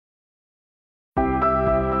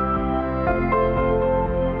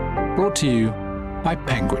Brought to you by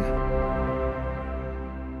Penguin.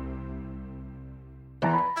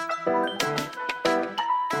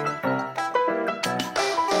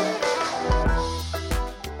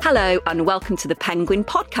 Hello and welcome to the Penguin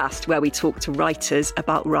podcast, where we talk to writers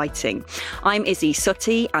about writing. I'm Isy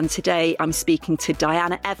Suttie, and today I'm speaking to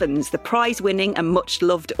Diana Evans, the prize-winning and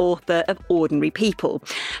much-loved author of Ordinary People.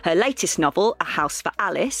 Her latest novel, A House for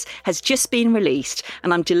Alice, has just been released,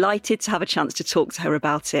 and I'm delighted to have a chance to talk to her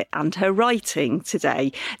about it and her writing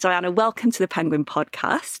today. Diana, welcome to the Penguin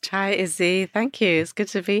podcast. Hi, Izzy. Thank you. It's good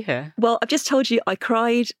to be here. Well, I've just told you I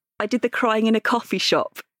cried. I did the crying in a coffee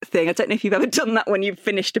shop thing. I don't know if you've ever done that when you've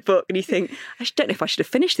finished a book and you think, I don't know if I should have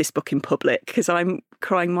finished this book in public because I'm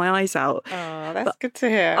crying my eyes out. Oh, that's good to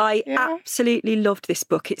hear. I absolutely loved this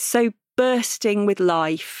book. It's so bursting with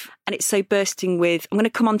life, and it's so bursting with, I'm going to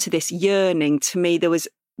come on to this, yearning. To me,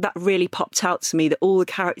 that really popped out to me, that all the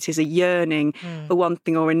characters are yearning for one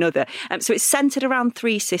thing or another. So it's centred around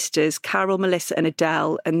three sisters, Carol, Melissa and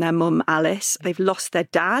Adele, and their mum, Alice. They've lost their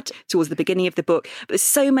dad towards the beginning of the book. But there's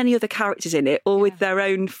so many other characters in it, all with their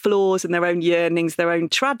own flaws and their own yearnings, their own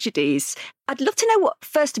tragedies. I'd love to know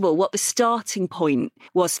first of all, what the starting point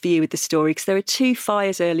was for you with the story, because there are two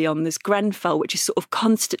fires early on. There's Grenfell, which is sort of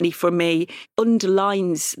constantly, for me,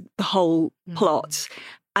 underlines the whole plot.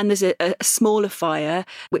 And there's a smaller fire,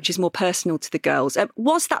 which is more personal to the girls.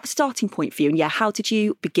 Was that the starting point for you? And how did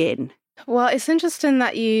you begin? Well, it's interesting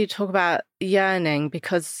that you talk about yearning,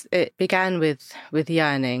 because it began with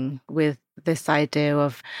yearning, with this idea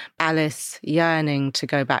of Alice yearning to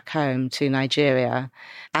go back home to Nigeria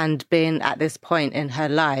and being at this point in her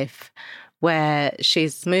life where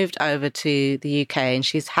she's moved over to the UK and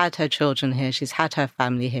she's had her children here, she's had her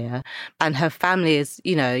family here. And her family is,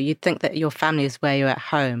 you'd think that your family is where you're at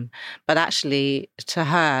home. But actually, to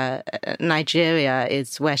her, Nigeria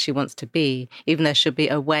is where she wants to be, even though she'll be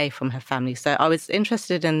away from her family. So I was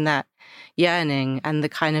interested in that yearning and the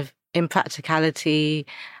kind of impracticality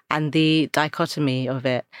and the dichotomy of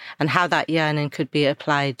it, and how that yearning could be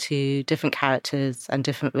applied to different characters and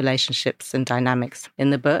different relationships and dynamics in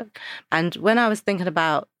the book. And when I was thinking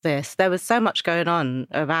about this, there was so much going on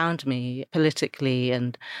around me politically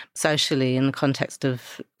and socially in the context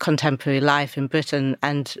of contemporary life in Britain,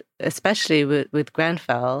 and especially with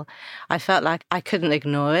Grenfell. I felt like I couldn't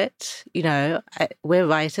ignore it. We're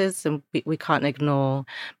writers and we can't ignore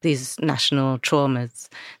these national traumas.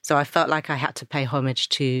 So I felt like I had to pay homage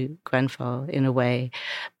to Grenfell in a way,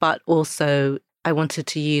 but also I wanted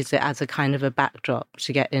to use it as a kind of a backdrop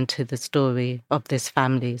to get into the story of this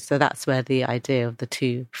family. So that's where the idea of the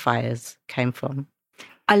two fires came from.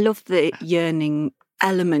 I love the yearning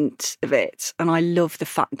element of it. And I love the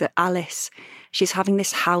fact that Alice, she's having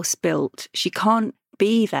this house built. She can't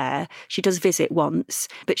be there. She does visit once,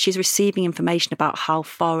 but she's receiving information about how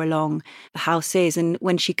far along the house is. And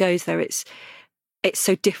when she goes there, it's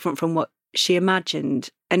so different from what she imagined.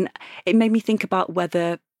 And it made me think about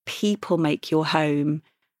whether people make your home,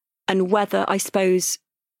 and whether, I suppose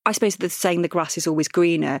the saying the grass is always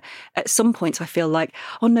greener. At some points I feel like,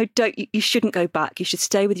 oh no, you shouldn't go back. You should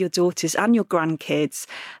stay with your daughters and your grandkids.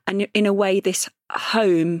 And in a way, this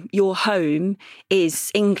home, your home, is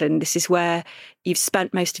England. This is where you've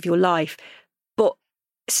spent most of your life. But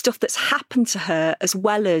stuff that's happened to her, as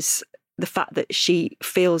well as the fact that she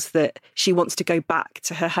feels that she wants to go back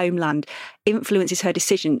to her homeland, influences her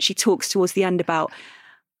decision. She talks towards the end about,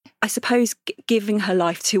 I suppose, giving her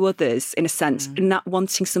life to others, in a sense, and not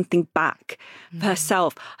wanting something back for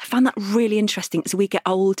herself. I found that really interesting as we get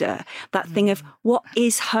older, that thing of, what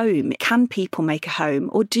is home? Can people make a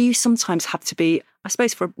home? Or do you sometimes have to be, I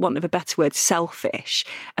suppose, for want of a better word, selfish,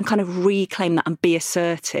 and kind of reclaim that and be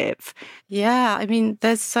assertive? Yeah, I mean,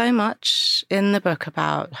 there's so much in the book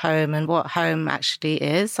about home and what home actually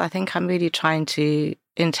is. I think I'm really trying to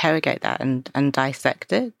interrogate that and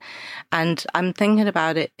dissect it. And I'm thinking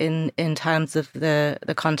about it in terms of the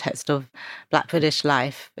context of Black British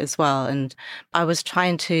life as well. And I was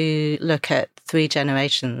trying to look at three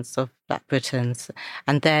generations of Black Britons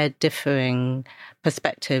and their differing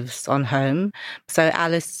perspectives on home. So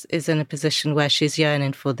Alice is in a position where she's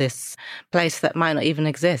yearning for this place that might not even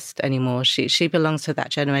exist anymore. She belongs to that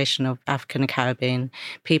generation of African and Caribbean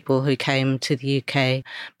people who came to the UK,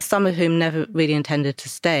 some of whom never really intended to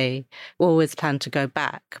stay, always planned to go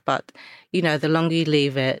back. But, the longer you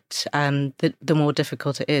leave it, the more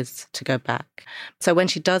difficult it is to go back. So when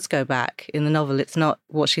she does go back in the novel, it's not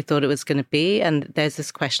what she thought it was going to be. And there's this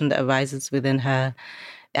question that arises within her.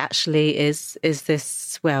 Actually, is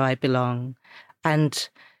this where I belong? And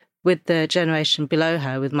with the generation below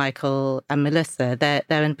her, with Michael and Melissa,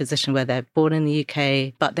 they're in a position where they're born in the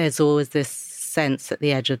UK, but there's always this sense at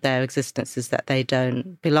the edge of their existences that they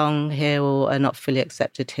don't belong here or are not fully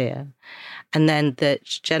accepted here. And then the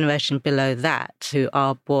generation below that who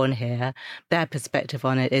are born here, their perspective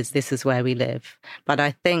on it is this is where we live. But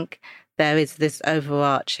I think there is this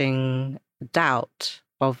overarching doubt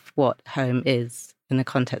of what home is in the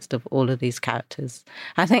context of all of these characters.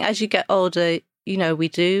 I think as you get older, we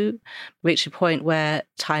do reach a point where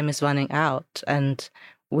time is running out and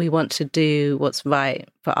we want to do what's right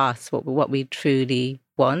for us, what we truly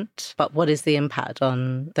want. But what is the impact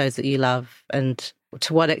on those that you love? And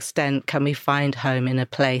to what extent can we find home in a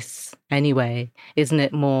place anyway? Isn't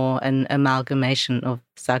it more an amalgamation of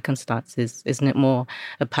circumstances? Isn't it more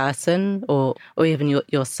a person or even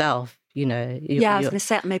yourself? I was going to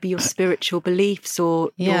say maybe your spiritual beliefs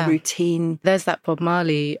or your routine. There's that Bob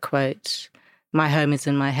Marley quote, "My home is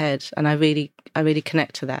in my head," and I really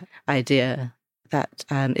connect to that idea that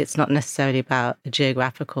it's not necessarily about a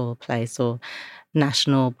geographical place or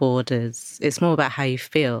national borders. It's more about how you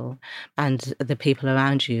feel and the people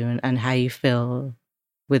around you and how you feel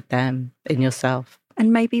with them in yourself.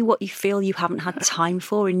 And maybe what you feel you haven't had time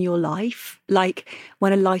for in your life. Like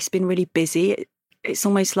when a life's been really busy, it's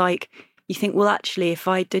almost like you think, well, actually, if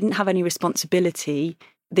I didn't have any responsibility,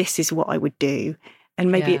 this is what I would do.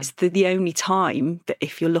 And maybe it's the only time that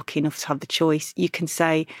if you're lucky enough to have the choice, you can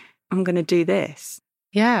say, I'm going to do this.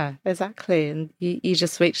 Yeah, exactly. And you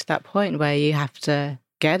just reach that point where you have to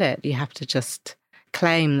get it. You have to just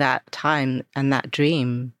claim that time and that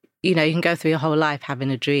dream. You can go through your whole life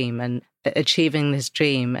having a dream and achieving this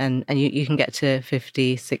dream and you can get to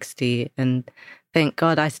 50, 60 and think,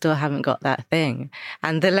 God, I still haven't got that thing.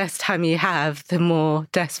 And the less time you have, the more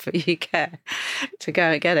desperate you get to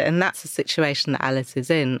go and get it. And that's the situation that Alice is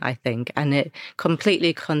in, I think. And it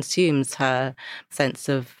completely consumes her sense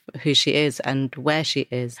of who she is and where she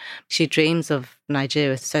is. She dreams of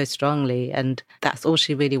Nigeria so strongly, and that's all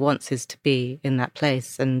she really wants is to be in that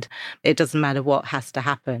place. And it doesn't matter what has to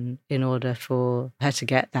happen in order for her to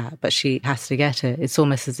get that, but she has to get it. It's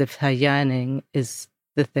almost as if her yearning is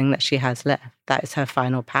the thing that she has left. That is her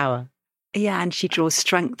final power. Yeah, and she draws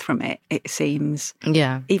strength from it, it seems.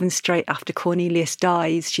 Yeah. Even straight after Cornelius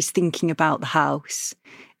dies, she's thinking about the house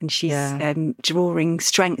and she's drawing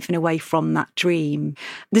strength in a way from that dream.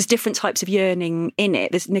 There's different types of yearning in it.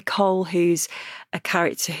 There's Nicole, who's a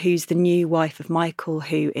character who's the new wife of Michael,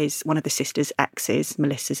 who is one of the sister's exes,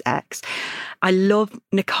 Melissa's ex. I love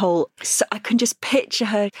Nicole. So I can just picture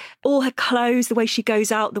her, all her clothes, the way she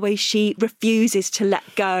goes out, the way she refuses to let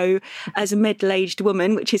go as a middle-aged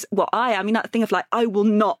woman, which is what I mean, that thing of like, I will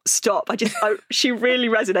not stop. She really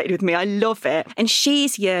resonated with me. I love it. And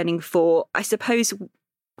she's yearning for, I suppose,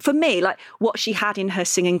 for me, like what she had in her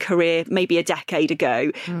singing career maybe a decade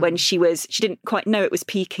ago when she didn't quite know it was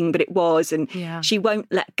peaking, but it was, and she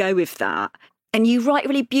won't let go of that. And you write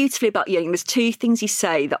really beautifully about yearning. There's two things you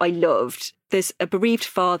say that I loved. There's a bereaved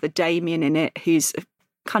father, Damien, in it, who's a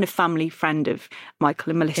kind of family friend of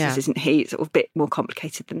Michael and Melissa's, isn't he? It's a bit more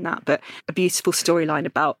complicated than that, but a beautiful storyline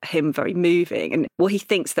about him, very moving. And he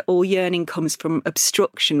thinks that all yearning comes from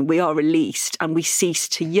obstruction. We are released and we cease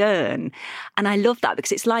to yearn. And I love that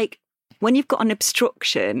because it's like when you've got an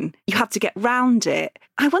obstruction, you have to get round it.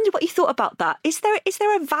 I wonder what you thought about that. Is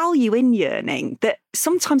there a value in yearning that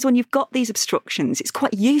sometimes when you've got these obstructions, it's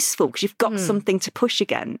quite useful because you've got something to push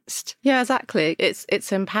against? Yeah, exactly.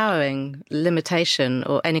 It's empowering. Limitation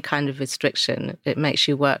or any kind of restriction, it makes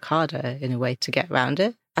you work harder in a way to get around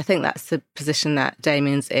it. I think that's the position that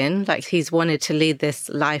Damien's in. Like he's wanted to lead this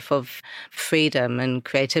life of freedom and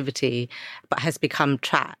creativity, but has become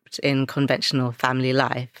trapped in conventional family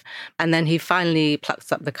life. And then he finally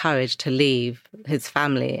plucks up the courage to leave his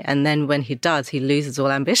family. And then when he does, he loses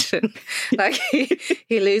all ambition. Like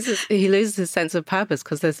he loses his sense of purpose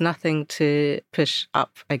because there's nothing to push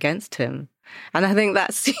up against him. And I think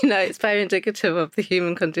that's, it's very indicative of the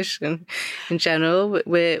human condition in general.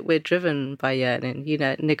 We're driven by yearning.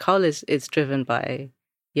 Nicole is driven by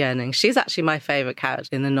yearning. She's actually my favourite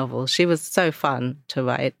character in the novel. She was so fun to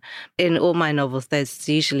write. In all my novels, there's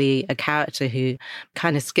usually a character who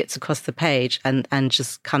kind of skips across the page and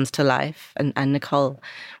just comes to life. And Nicole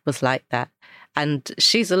was like that. And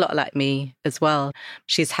she's a lot like me as well.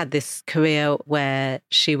 She's had this career where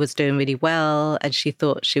she was doing really well and she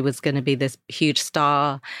thought she was going to be this huge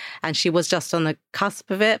star. And she was just on the cusp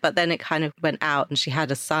of it, but then it kind of went out and she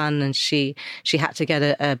had a son and she had to get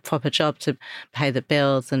a proper job to pay the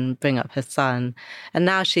bills and bring up her son. And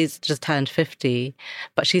now she's just turned 50,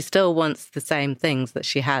 but she still wants the same things that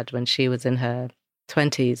she had when she was in her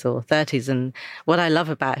 20s or 30s. And what I love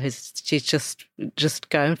about her is she's just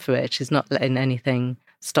going for it. She's not letting anything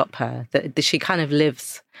stop her. That she kind of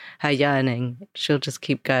lives her yearning. She'll just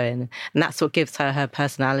keep going. And that's what gives her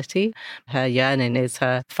personality. Her yearning is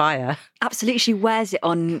her fire. Absolutely. She wears it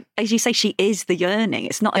on, as you say, she is the yearning.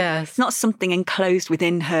 It's not, it's not something enclosed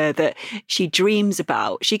within her that she dreams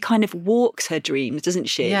about. She kind of walks her dreams, doesn't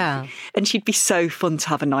she? Yeah. And she'd be so fun to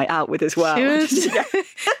have a night out with as well. She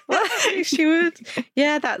would. She would.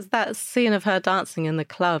 Yeah, that scene of her dancing in the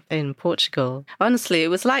club in Portugal. Honestly, it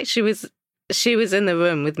was like she was in the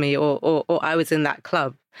room with me, or I was in that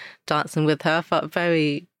club dancing with her. I felt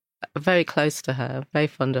very, very close to her, very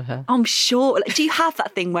fond of her. I'm sure. Do you have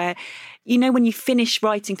that thing where, you know, when you finish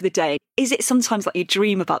writing for the day, is it sometimes like you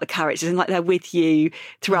dream about the characters and like they're with you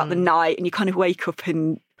throughout the night and you kind of wake up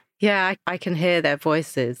and... Yeah, I can hear their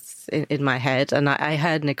voices in my head. And I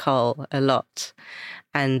heard Nicole a lot.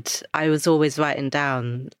 And I was always writing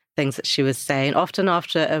down things that she was saying. Often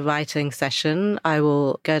after a writing session, I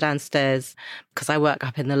will go downstairs because I work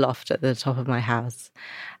up in the loft at the top of my house.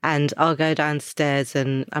 And I'll go downstairs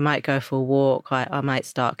and I might go for a walk. I might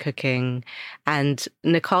start cooking. And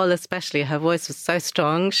Nicole, especially, her voice was so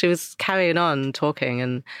strong. She was carrying on talking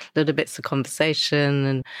and little bits of conversation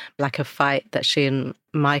and like a fight that she and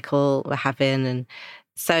Michael were having. And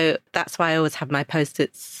so that's why I always have my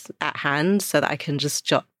Post-its at hand so that I can just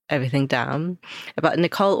jot everything down. But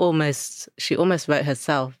Nicole almost wrote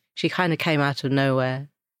herself. She kind of came out of nowhere.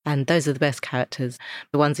 And those are the best characters,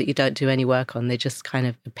 the ones that you don't do any work on. They just kind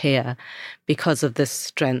of appear because of the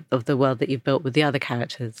strength of the world that you've built with the other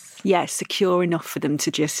characters. Yeah, secure enough for them to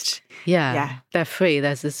just... Yeah, they're free.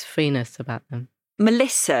 There's this freeness about them.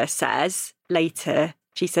 Melissa says later,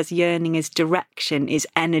 she says yearning is direction, is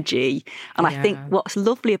energy. And I think what's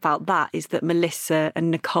lovely about that is that Melissa and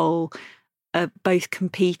Nicole are both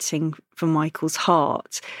competing for Michael's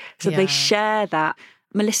heart. So they share that.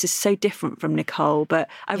 Melissa's so different from Nicole, but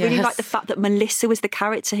I really like the fact that Melissa was the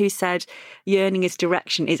character who said yearning is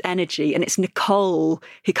direction, is energy, and it's Nicole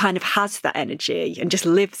who kind of has that energy and just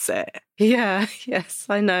lives it. Yeah, yes,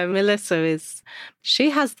 I know. Melissa she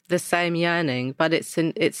has the same yearning, but it's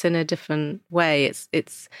in a different way.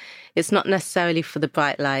 It's not necessarily for the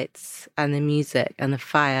bright lights and the music and the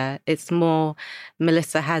fire. It's more,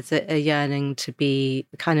 Melissa has a yearning to be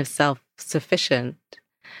kind of self-sufficient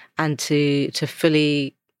and to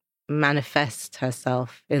fully manifest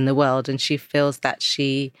herself in the world. And she feels that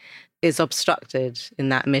she is obstructed in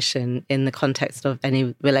that mission in the context of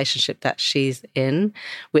any relationship that she's in,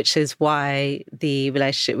 which is why the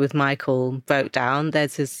relationship with Michael broke down.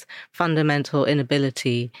 There's this fundamental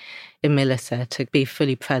inability in Melissa to be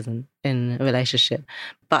fully present in a relationship.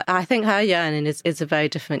 But I think her yearning is a very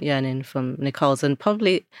different yearning from Nicole's, and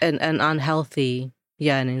probably an unhealthy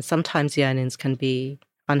yearning. Sometimes yearnings can be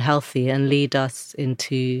unhealthy and lead us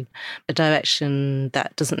into a direction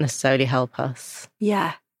that doesn't necessarily help us.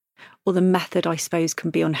 Yeah. Or the method, I suppose,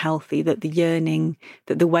 can be unhealthy, that the yearning,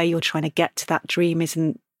 that the way you're trying to get to that dream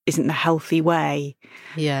isn't the healthy way.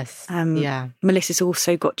 Yes. Melissa's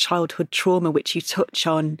also got childhood trauma, which you touch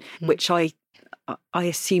on, which I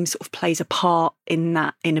assume sort of plays a part in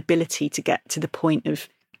that inability to get to the point of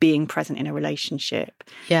being present in a relationship.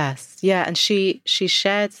 Yes. Yeah. And she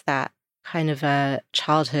shared that kind of a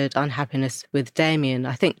childhood unhappiness with Damien.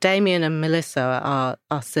 I think Damien and Melissa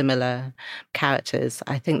are similar characters.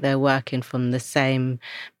 I think they're working from the same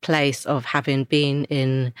place of having been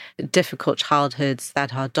in difficult childhoods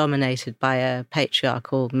that are dominated by a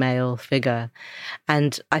patriarchal male figure.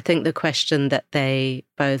 And I think the question that they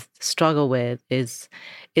both struggle with is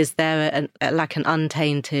there an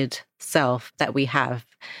untainted self that we have,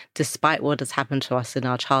 despite what has happened to us in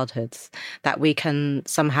our childhoods, that we can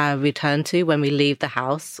somehow return to when we leave the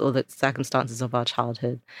house or the circumstances of our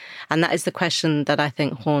childhood? And that is the question that I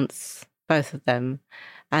think haunts both of them.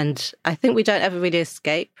 And I think we don't ever really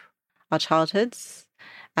escape our childhoods,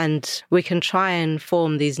 and we can try and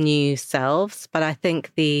form these new selves. But I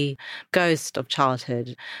think the ghost of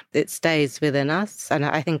childhood, it stays within us. And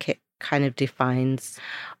I think it kind of defines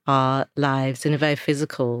our lives in a very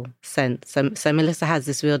physical sense. So Melissa has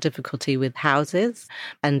this real difficulty with houses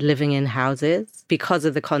and living in houses because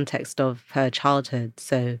of the context of her childhood.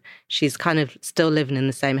 So she's kind of still living in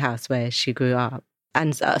the same house where she grew up.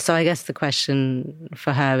 And so I guess the question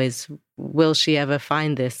for her is, will she ever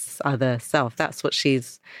find this other self? That's what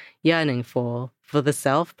she's yearning for the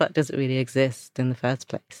self, but does it really exist in the first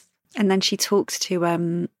place? And then she talks to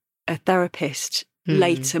a therapist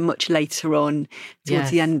much later on,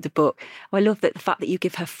 towards the end of the book. I love that the fact that you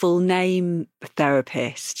give her full name,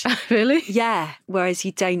 therapist. Really? Yeah, whereas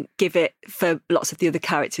you don't give it for lots of the other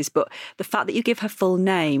characters. But the fact that you give her full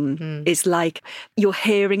name is like you're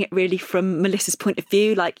hearing it really from Melissa's point of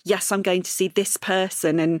view. Like, yes, I'm going to see this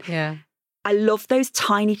person. And I love those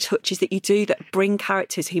tiny touches that you do that bring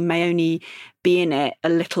characters who may only be in it a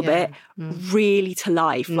little bit really to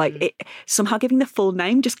life. Like it somehow giving the full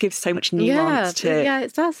name just gives so much nuance to. Yeah,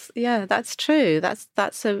 it does. Yeah, that's true. That's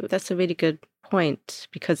a really good point,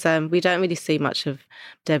 because we don't really see much of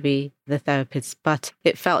Debbie the therapist, but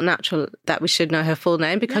it felt natural that we should know her full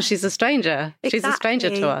name because she's a stranger. Exactly. She's a stranger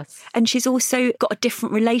to us. And she's also got a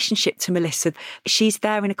different relationship to Melissa. She's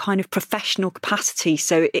there in a kind of professional capacity,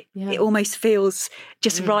 so it almost feels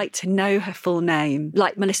just right to know her full name.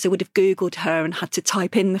 Like Melissa would have Googled her and had to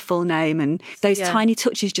type in the full name, and those tiny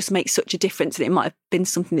touches just make such a difference that it might have been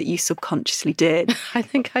something that you subconsciously did. I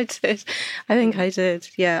think I did.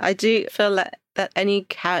 Yeah, I do feel that any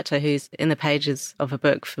character who's in the pages of a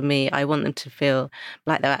book, for me, I want them to feel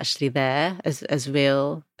like they're actually there, as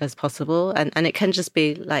real as possible. And it can just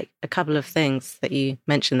be like a couple of things that you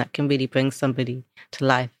mentioned that can really bring somebody to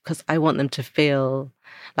life, because I want them to feel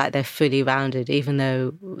like they're fully rounded, even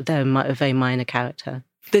though they're a very minor character.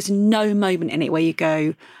 There's no moment in it where you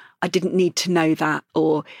go, I didn't need to know that,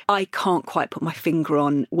 or I can't quite put my finger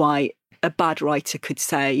on why a bad writer could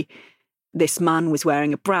say, this man was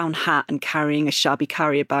wearing a brown hat and carrying a shabby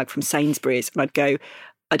carrier bag from Sainsbury's. And I'd go,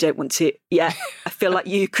 I don't want to. Yeah, I feel like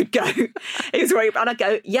you could go. It was very, and I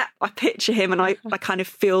go, yeah, I picture him, and I kind of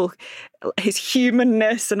feel his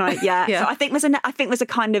humanness, and So I think there's a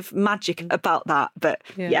kind of magic about that. But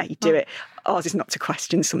you do it. Ours is not to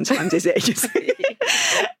question sometimes, is it? Just,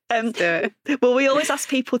 well, we always ask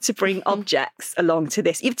people to bring objects along to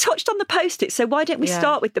this. You've touched on the Post-its, so why don't we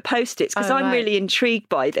start with the Post-its? Because I'm really intrigued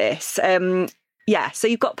by this. So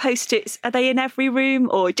you've got Post-its. Are they in every room,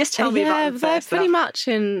 or just tell me about them first? They're pretty much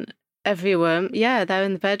in every room. Yeah, they're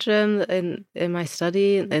in the bedroom, in my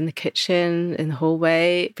study, in the kitchen, in the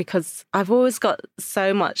hallway, because I've always got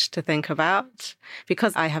so much to think about.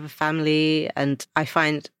 Because I have a family, and I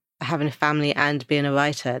find having a family and being a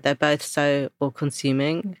writer, they're both so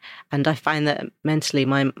all-consuming. And I find that mentally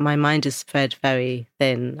my mind is spread very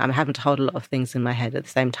thin. I'm having to hold a lot of things in my head at the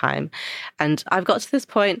same time. And I've got to this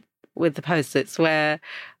point with the Post-its where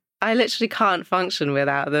I literally can't function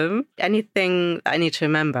without them. Anything I need to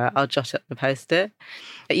remember, I'll jot it on a Post-it.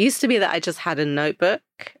 It used to be that I just had a notebook,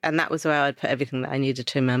 and that was where I'd put everything that I needed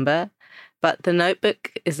to remember. But the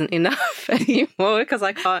notebook isn't enough anymore because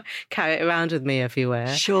I can't carry it around with me everywhere.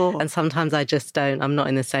 Sure. And sometimes I just don't. I'm not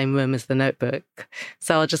in the same room as the notebook.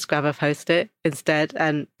 So I'll just grab a Post-it instead.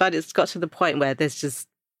 But it's got to the point where there's just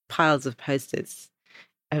piles of Post-its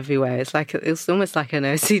everywhere. It's almost like an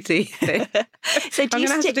OCD thing. So I'm going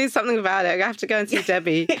to have to do something about it. I have to go and see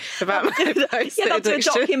Debbie about my Post-it I'll do a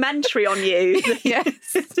documentary on you.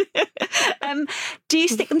 Yes. Do you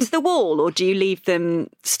stick them to the wall, or do you leave them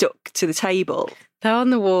stuck to the table? They're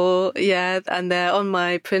on the wall, and they're on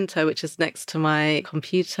my printer, which is next to my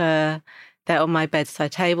computer. They're on my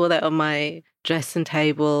bedside table. They're on my dressing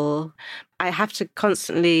table. I have to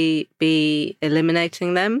constantly be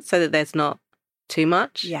eliminating them so that there's not too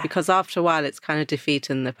much, because after a while it's kind of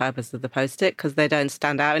defeating the purpose of the Post-it, because they don't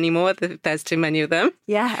stand out anymore. There's too many of them.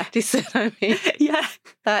 Yeah. Do you see what I mean? Yeah.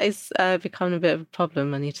 That is becoming a bit of a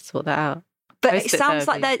problem. I need to sort that out. But it sounds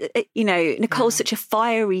like that, Nicole's such a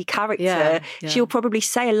fiery character. Yeah. She'll probably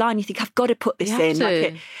say a line, you think, I've got to put this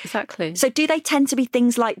in. Exactly. So do they tend to be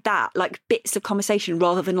things like that, like bits of conversation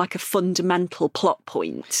rather than like a fundamental plot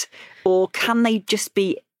point? Or can they just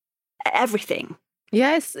be everything?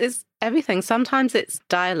 Yes, it's everything. Sometimes it's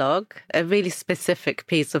dialogue, a really specific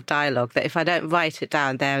piece of dialogue that if I don't write it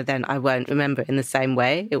down there, then I won't remember it in the same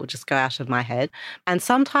way. It will just go out of my head. And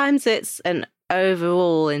sometimes it's an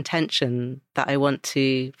overall intention that I want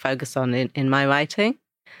to focus on in my writing,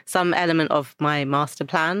 some element of my master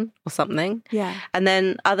plan or something. Yeah. And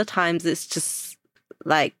then other times it's just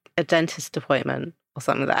like a dentist appointment or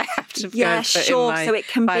something that I have to go for sure. in my So it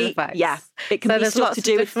can be, it can be stuff to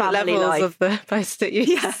do with family life. Of the Post-it use.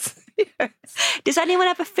 Yes. Yes. Does anyone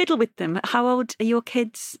ever fiddle with them? How old are your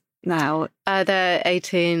kids now? They're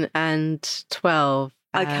 18 and 12.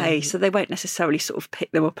 Okay, so they won't necessarily sort of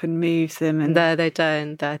pick them up and move them. And no, they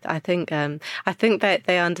don't. I think that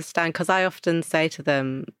they understand, because I often say to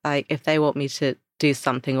them, like, if they want me to do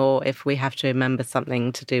something, or if we have to remember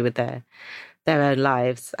something to do with their their own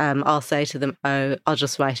lives, I'll say to them, "Oh, I'll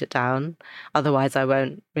just write it down. Otherwise, I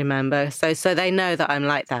won't remember." So they know that I'm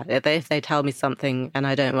like that. If they tell me something and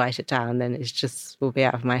I don't write it down, then it just will be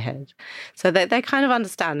out of my head. So they kind of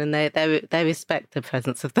understand, and they respect the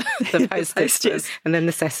presence of the Post-its and the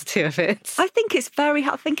necessity of it. I think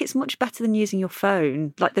it's much better than using your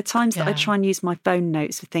phone. Like the times that I try and use my phone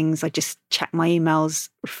notes for things, I just check my emails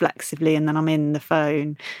reflexively and then I'm in the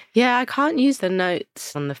phone. Yeah, I can't use the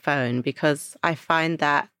notes on the phone because I find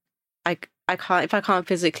that I can't, if I can't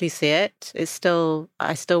physically see it, I still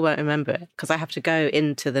won't remember it because I have to go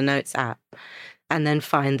into the notes app and then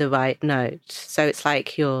find the right note. So it's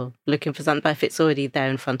like you're looking for something, but if it's already there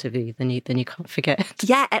in front of you, then you can't forget it.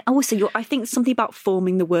 Yeah, and also I think something about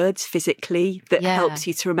forming the words physically that helps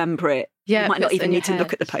you to remember it. Yeah, you might not even need to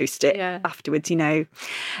look at the Post-it afterwards, you know.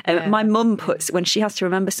 My mum puts, when she has to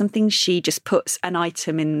remember something, she just puts an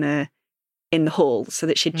item in the hall so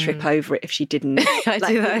that she'd trip over it if she didn't. I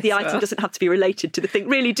do that the item doesn't have to be related to the thing.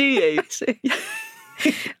 Really, do you?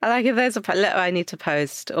 I like if there's a letter I need to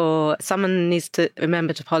post or someone needs to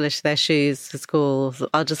remember to polish their shoes for school,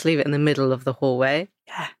 I'll just leave it in the middle of the hallway.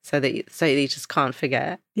 Yeah. So that you just can't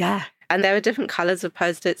forget. Yeah. And there are different colours of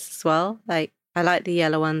Post-its as well. Like I like the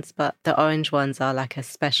yellow ones, but the orange ones are like a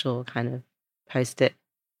special kind of Post-it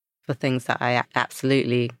for things that I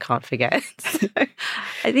absolutely can't forget.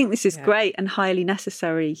 I think this is great and highly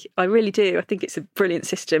necessary. I really do. I think it's a brilliant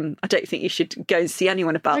system. I don't think you should go and see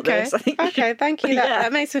anyone about this. I think thank you.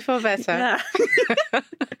 That makes me feel better. Yeah.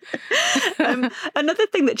 Another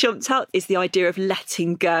thing that jumped out is the idea of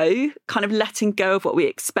letting go, kind of letting go of what we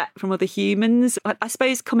expect from other humans. I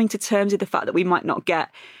suppose coming to terms with the fact that we might not get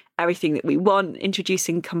everything that we want,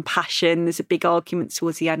 introducing compassion. There's a big argument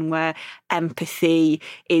towards the end where empathy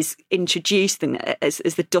is introduced, and as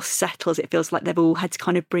the dust settles, it feels like they've all had to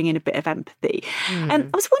kind of bring in a bit of empathy. I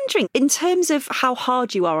was wondering, in terms of how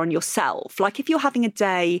hard you are on yourself, like if you're having a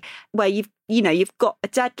day where you've got a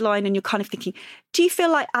deadline and you're kind of thinking, do you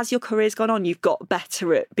feel like as your career's gone on, you've got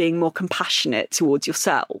better at being more compassionate towards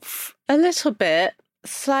yourself? A little bit.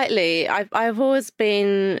 Slightly. I've always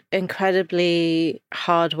been incredibly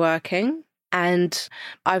hardworking, and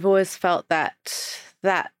I've always felt that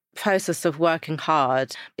process of working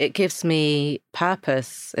hard, it gives me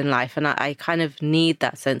purpose in life, and I kind of need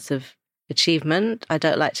that sense of achievement. I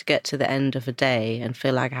don't like to get to the end of a day and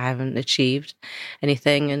feel like I haven't achieved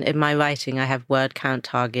anything. And in my writing, I have word count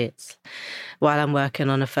targets. While I'm working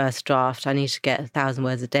on a first draft, I need to get 1,000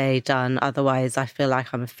 words a day done. Otherwise, I feel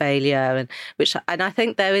like I'm a failure. And I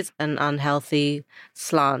think there is an unhealthy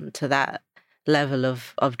slant to that level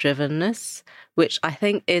of drivenness, which I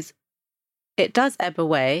think it does ebb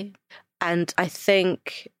away. And I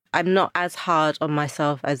think I'm not as hard on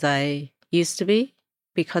myself as I used to be,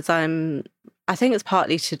 because I think it's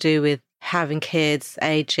partly to do with having kids,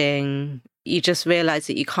 aging. You just realize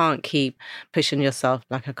that you can't keep pushing yourself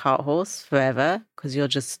like a cart horse forever, because you'll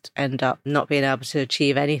just end up not being able to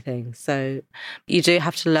achieve anything. So you do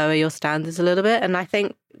have to lower your standards a little bit. And I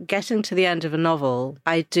think getting to the end of a novel,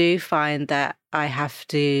 I do find that I have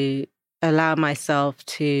to allow myself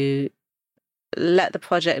to let the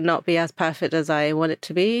project not be as perfect as I want it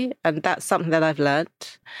to be. And that's something that I've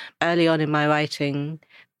learnt early on in my writing.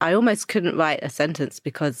 I almost couldn't write a sentence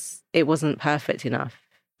because it wasn't perfect enough.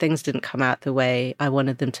 Things didn't come out the way I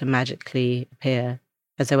wanted them to magically appear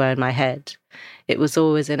as they were in my head. It was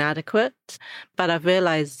always inadequate. But I've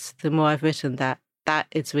realised the more I've written that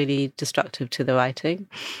is really destructive to the writing,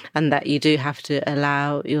 and that you do have to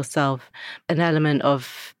allow yourself an element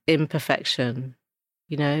of imperfection.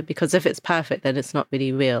 Because if it's perfect, then it's not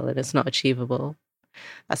really real and it's not achievable.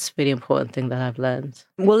 That's a really important thing that I've learned.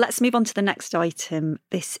 Well, let's move on to the next item.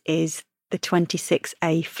 This is the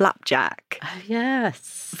 26A flapjack. Oh,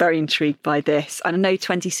 yes. Very intrigued by this. And I know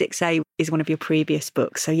 26A is one of your previous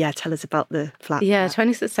books. So yeah, tell us about the flapjack. Yeah,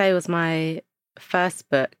 26A was my first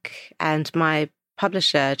book, and my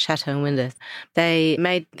publisher, Chatto & Windus, they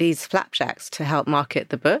made these flapjacks to help market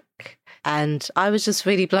the book. And I was just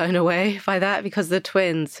really blown away by that, because the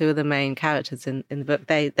twins, who are the main characters in the book,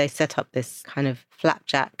 they set up this kind of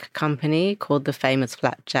flapjack company called the Famous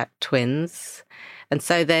Flapjack Twins. And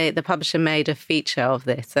so the publisher made a feature of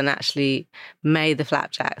this and actually made the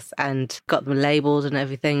flapjacks and got them labelled and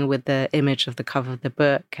everything with the image of the cover of the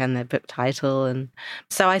book and their book title. And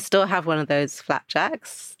so I still have one of those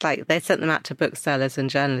flapjacks. Like, they sent them out to booksellers and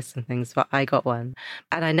journalists and things, but I got one.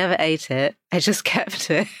 And I never ate it. I just kept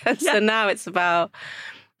it. And so now it's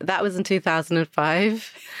that was in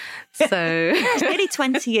 2005. So it's nearly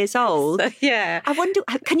 20 years old. So, yeah. I wonder,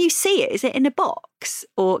 can you see it? Is it in a box,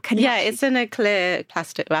 or can you? Yeah, it's in a clear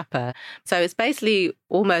plastic wrapper. So it's basically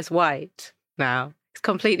almost white now. It's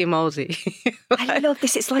completely mouldy. I love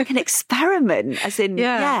this. It's like an experiment, as in,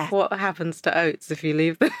 yeah. What happens to oats if you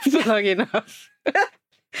leave them for long enough?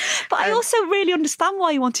 But I also really understand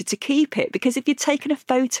why you wanted to keep it, because if you'd taken a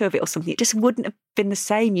photo of it or something, it just wouldn't have been the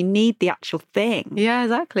same. You need the actual thing. Yeah,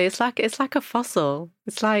 exactly. It's like a fossil.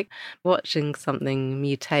 It's like watching something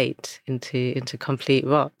mutate into complete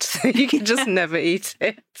rot. You can just never eat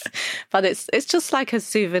it. But it's just like a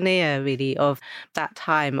souvenir, really, of that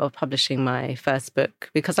time of publishing my first book,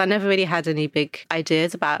 because I never really had any big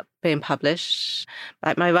ideas about being published.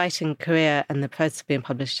 Like, my writing career and the process of being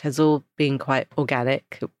published has all been quite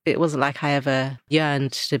organic. It wasn't like I ever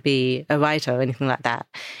yearned to be a writer or anything like that.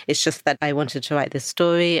 It's just that I wanted to write this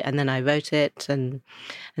story, and then I wrote it and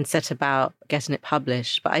set about getting it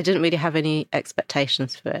published. But I didn't really have any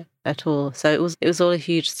expectations for it at all. So it was all a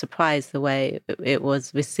huge surprise the way it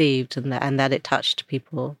was received and that it touched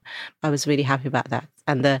people. I was really happy about that.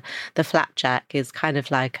 And the flapjack is kind of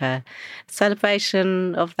like a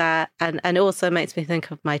celebration of that. And it also makes me think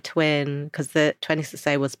of my twin, because the 26th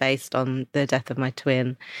Day was based on the death of my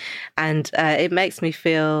twin. And it makes me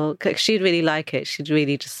feel, she'd really like it. She'd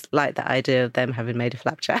really just like the idea of them having made a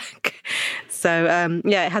flapjack. So,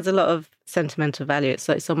 it has a lot of sentimental value.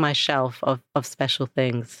 It's on my shelf of special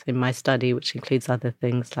things in my study, which includes other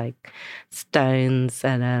things like stones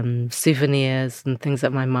and souvenirs and things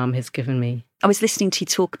that my mum has given me. I was listening to you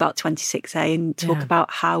talk about 26A and talk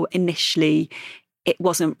about how initially it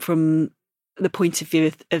wasn't from the point of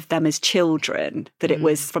view of them as children, that it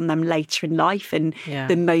was from them later in life, and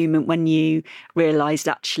the moment when you realised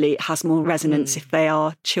actually it has more resonance if they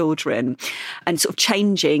are children, and sort of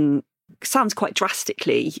changing, sounds quite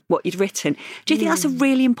drastically, what you'd written. Do you think that's a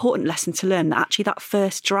really important lesson to learn, that actually that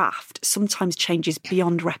first draft sometimes changes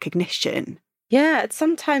beyond recognition? Yeah,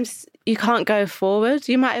 sometimes you can't go forward.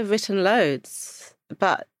 You might have written loads,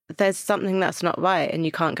 but there's something that's not right and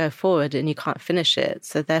you can't go forward and you can't finish it.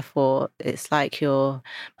 So therefore, it's like you're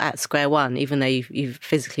at square one, even though you've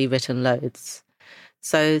physically written loads.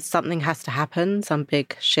 So something has to happen. Some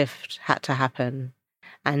big shift had to happen.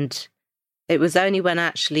 And it was only when I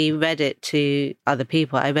actually read it to other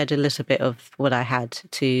people, I read a little bit of what I had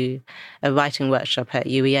to a writing workshop at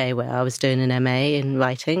UEA where I was doing an MA in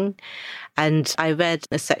writing. And I read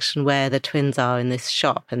a section where the twins are in this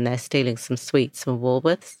shop and they're stealing some sweets from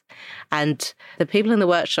Woolworths. And the people in the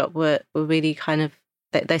workshop were really kind of,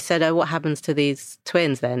 they said, "Oh, what happens to these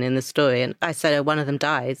twins then in the story?" And I said, "Oh, one of them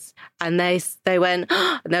dies." And they went,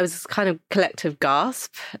 and there was this kind of collective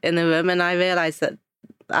gasp in the room. And I realised that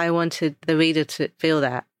I wanted the reader to feel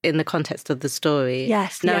that in the context of the story,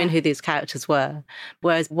 knowing who these characters were.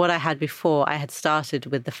 Whereas what I had before, I had started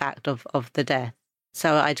with the fact of the death.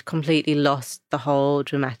 So I'd completely lost the whole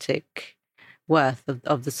dramatic worth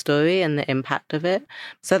of the story and the impact of it.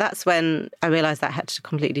 So that's when I realised that I had to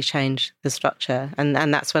completely change the structure. And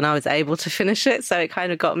that's when I was able to finish it. So it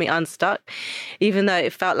kind of got me unstuck, even though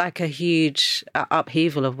it felt like a huge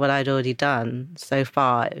upheaval of what I'd already done so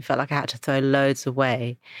far. It felt like I had to throw loads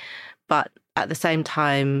away. But at the same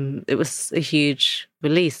time, it was a huge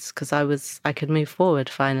release because I could move forward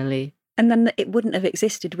finally. And then it wouldn't have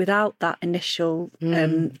existed without that initial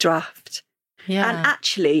draft. Yeah. And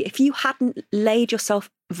actually, if you hadn't laid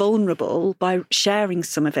yourself vulnerable by sharing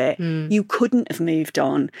some of it, you couldn't have moved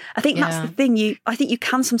on. I think that's the thing. I think you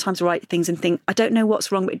can sometimes write things and think, I don't know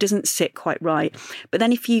what's wrong, but it doesn't sit quite right. But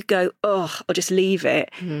then if you go, oh, I'll just leave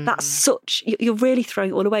it, that's you're really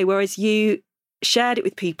throwing it all away. Whereas you shared it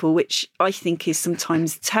with people, which I think is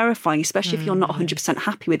sometimes terrifying, especially if you're not 100%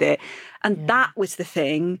 happy with it. And that was the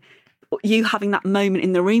thing, you having that moment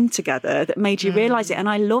in the room together that made you realise it. And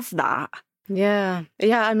I love that. Yeah.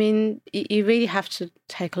 I mean, you really have to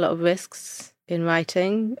take a lot of risks in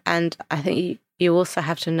writing. And I think you also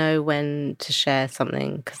have to know when to share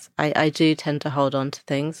something, because I do tend to hold on to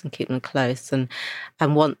things and keep them close and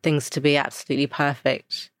want things to be absolutely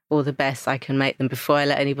perfect or the best I can make them before I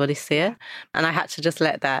let anybody see it. And I had to just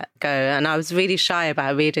let that go. And I was really shy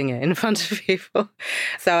about reading it in front of people.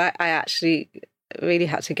 So I actually really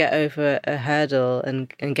had to get over a hurdle and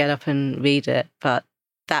get up and read it. But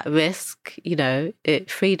that risk, it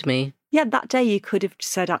freed me. Yeah, that day you could have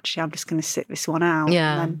said, actually, I'm just going to sit this one out.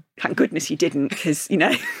 Yeah. And then, thank goodness you didn't, because,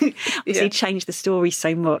 obviously changed the story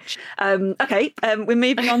so much. Okay, we're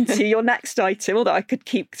moving on to your next item, although I could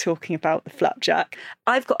keep talking about the flapjack.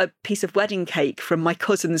 I've got a piece of wedding cake from my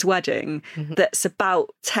cousin's wedding that's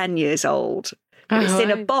about 10 years old. But it's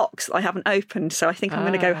in a box I haven't opened, so I think I'm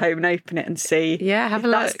going to go home and open it and see have a if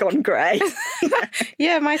look. that's gone grey.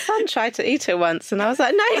 Yeah, my son tried to eat it once and I was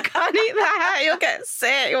like, no, you can't eat that. You'll get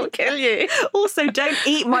sick. It will kill you. Also, don't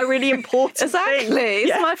eat my really important Exactly. thing.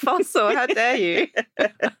 It's my fossil. How dare you?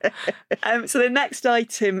 So the next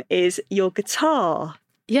item is your guitar.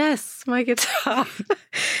 Yes, my guitar.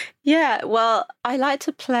 Yeah, well, I like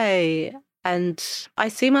to play and I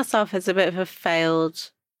see myself as a bit of a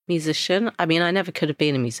failed musician. I mean, I never could have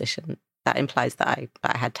been a musician. That implies that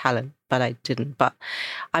I had talent, but I didn't. But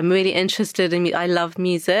I'm really interested in I love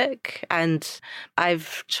music and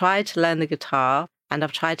I've tried to learn the guitar and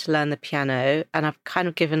I've tried to learn the piano and I've kind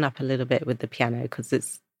of given up a little bit with the piano because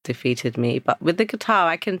it's defeated me. But with the guitar,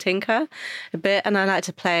 I can tinker a bit and I like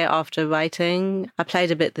to play after writing. I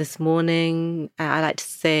played a bit this morning. I like to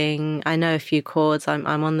sing. I know a few chords. I'm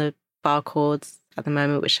on the bar chords at the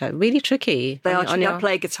moment, which are really tricky. They are. I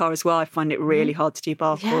play guitar as well. I find it really hard to do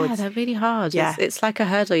bar chords. Yeah, they're really hard. Yeah. It's like a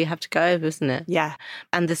hurdle you have to go over, isn't it? Yeah.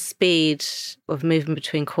 And the speed of moving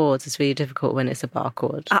between chords is really difficult when it's a bar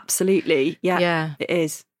chord. Absolutely. Yeah. Yeah. It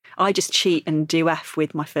is. I just cheat and do F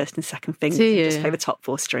with my first and second fingers. Do you? And just play the top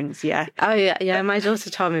four strings. Yeah. Oh, yeah. Yeah. My daughter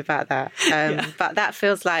told me about that. But that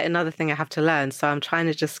feels like another thing I have to learn. So I'm trying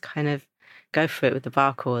to just kind of go for it with the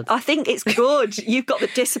bar chords. I think it's good. You've got the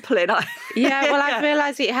discipline. Yeah, well, I've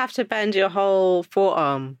realised that you have to bend your whole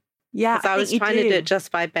forearm. Yeah, I was trying to do it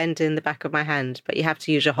just by bending the back of my hand, but you have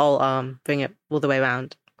to use your whole arm, bring it all the way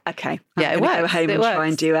around. Okay. Yeah, I'm going to go home and try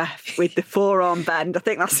and do F with the forearm bend. I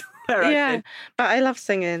think that's where I Yeah, can. but I love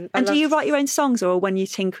singing. And do you write your own songs, or when you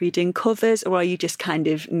tinker, are you doing covers, or are you just kind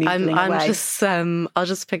of noodling away? I'll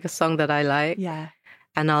just pick a song that I like. Yeah.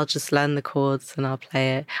 And I'll just learn the chords and I'll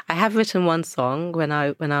play it. I have written one song when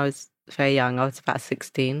I was very young. I was about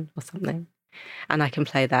 16 or something. And I can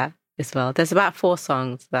play that as well. There's about 4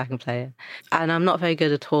 songs that I can play. And I'm not very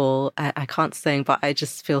good at all. I can't sing, but I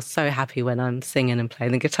just feel so happy when I'm singing and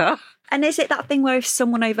playing the guitar. And is it that thing where if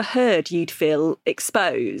someone overheard, you'd feel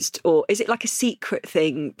exposed? Or is it like a secret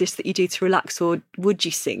thing, just that you do to relax? Or would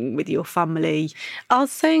you sing with your family? I'll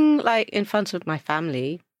sing like in front of my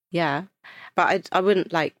family, yeah. But I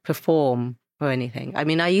wouldn't like perform or anything. I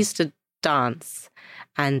mean, I used to dance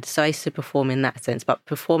and so I used to perform in that sense. But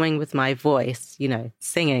performing with my voice,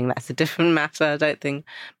 singing, that's a different matter. I don't think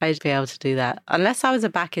I'd be able to do that unless I was a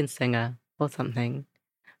backing singer or something.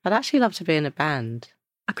 I'd actually love to be in a band.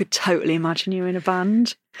 I could totally imagine you in a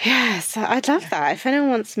band. Yes, I'd love that. If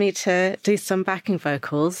anyone wants me to do some backing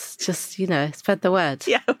vocals, just, spread the word.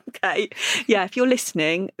 Yeah, okay. Yeah, if you're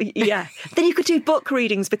listening, yeah. Then you could do book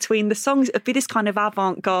readings between the songs. It'd be this kind of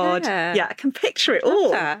avant-garde. Yeah, I can picture it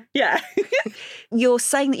all. That. Yeah. You're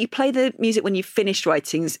saying that you play the music when you've finished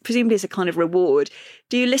writing, presumably as a kind of reward.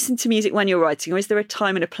 Do you listen to music when you're writing, or is there a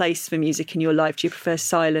time and a place for music in your life? Do you prefer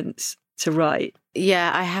silence to write?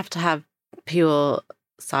 Yeah, I have to have pure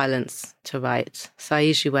silence to write. So I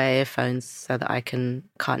usually wear earphones so that I can't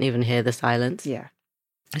even hear the silence. Yeah.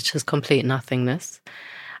 It's just complete nothingness.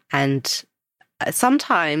 And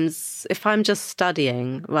sometimes if I'm just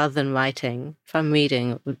studying rather than writing, if I'm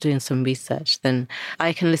reading or doing some research, then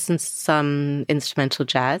I can listen to some instrumental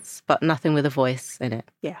jazz, but nothing with a voice in it.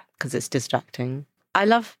 Yeah. Because it's distracting. I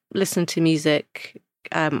love listening to music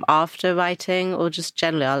after writing or just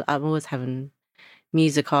generally. I'm always having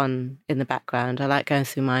music on in the background. I like going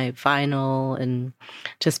through my vinyl and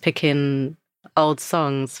just picking old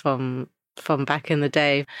songs from back in the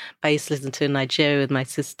day. I used to listen to in Nigeria with my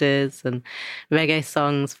sisters and reggae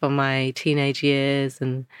songs from my teenage years.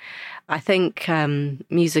 And I think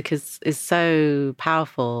music is so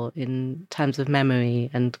powerful in terms of memory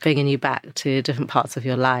and bringing you back to different parts of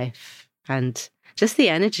your life and just the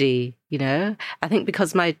energy, I think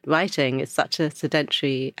because my writing is such a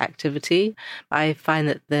sedentary activity, I find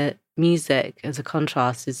that the music as a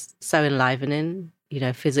contrast is so enlivening,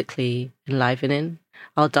 physically enlivening.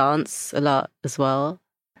 I'll dance a lot as well.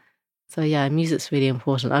 So yeah, music's really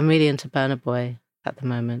important. I'm really into Burna Boy at the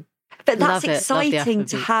moment. But that's exciting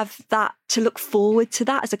to have that, to look forward to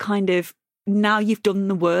that as a kind of, now you've done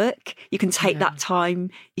the work, you can take that time,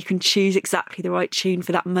 you can choose exactly the right tune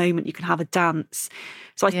for that moment, you can have a dance.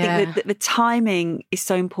 So I think that the timing is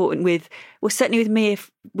so important certainly with me,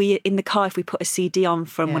 if we put a CD on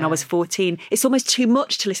from when I was 14, it's almost too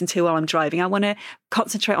much to listen to while I'm driving. I want to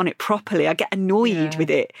concentrate on it properly. I get annoyed with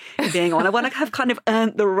it being on. I want to have kind of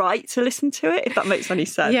earned the right to listen to it, if that makes any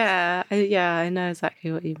sense. Yeah, I know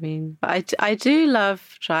exactly what you mean. But I do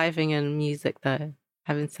love driving and music though.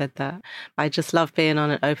 Having said that, I just love being on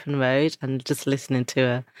an open road and just listening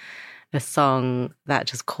to a song that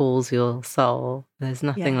just calls your soul. There's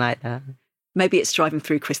nothing like that. Maybe it's driving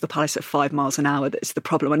through Crystal Palace at 5 miles an hour that's the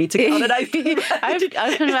problem. I need to get on an open road.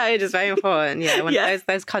 Open road is very important,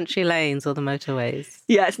 those country lanes or the motorways.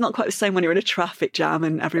 Yeah, it's not quite the same when you're in a traffic jam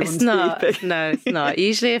and everyone's beeping. No, it's not.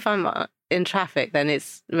 Usually if I'm in traffic, then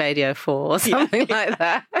it's Radio 4 or something like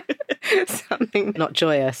that. Something not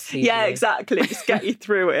joyous. Usually. Yeah, exactly. Just get you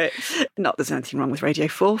through it. Not there's anything wrong with Radio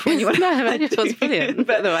 4 for anyone. No, Radio 4's brilliant,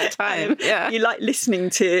 but at the right time. Yeah. You like listening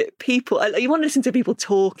to people. You want to listen to people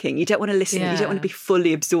talking. You don't want to listen. You don't want to be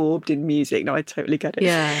fully absorbed in music. No, I totally get it.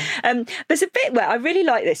 Yeah. There's a bit where I really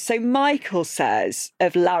like this. So Michael says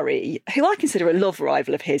of Larry, who I consider a love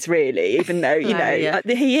rival of his, really, even though,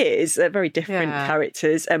 he is. They're very different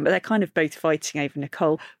characters, but they're kind of both fighting over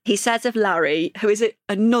Nicole. He says of Larry, who is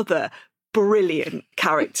another brilliant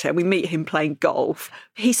character. We meet him playing golf.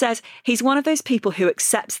 He says he's one of those people who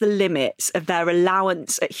accepts the limits of their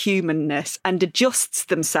allowance at humanness and adjusts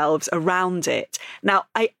themselves around it. Now,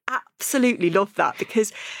 I absolutely love that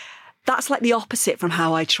because that's like the opposite from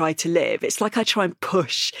how I try to live. It's like I try and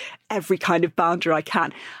push every kind of boundary I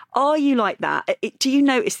can. Are you like that? Do you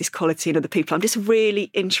notice this quality in other people? I'm just really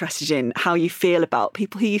interested in how you feel about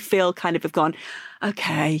people who you feel kind of have gone,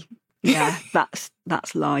 okay, yeah, that's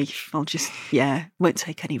life. I'll just, won't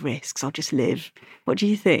take any risks. I'll just live. What do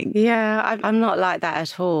you think? Yeah, I'm not like that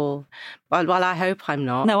at all. Well, I hope I'm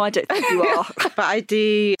not. No, I don't think you are. But I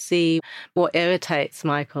do see what irritates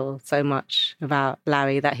Michael so much about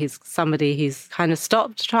Larry, that he's somebody who's kind of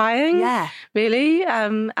stopped trying. Yeah. Really.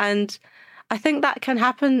 And I think that can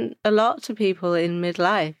happen a lot to people in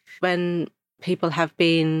midlife when people have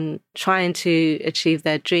been trying to achieve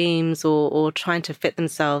their dreams or trying to fit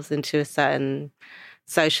themselves into a certain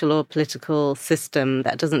social or political system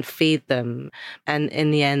that doesn't feed them. And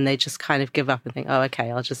in the end, they just kind of give up and think, oh,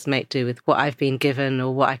 okay, I'll just make do with what I've been given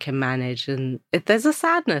or what I can manage. And there's a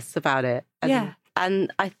sadness about it.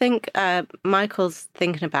 And I think Michael's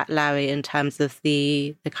thinking about Larry in terms of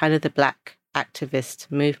the kind of the Black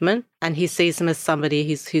activist movement. And he sees him as somebody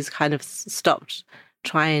who's kind of stopped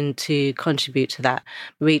trying to contribute to that,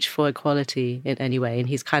 reach for equality in any way. And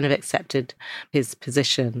he's kind of accepted his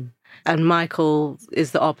position. And Michael is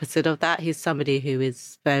the opposite of that. He's somebody who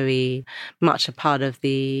is very much a part of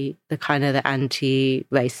the kind of the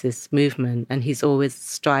anti-racist movement. And he's always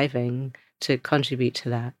striving to contribute to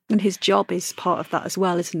that. And his job is part of that as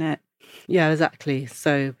well, isn't it? Yeah, exactly.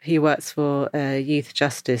 So he works for a youth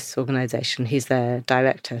justice organisation. He's their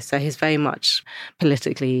director. So he's very much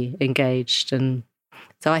politically engaged. And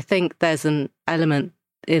so I think there's an element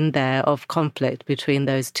in there of conflict between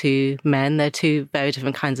those two men. They're two very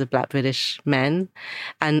different kinds of Black British men.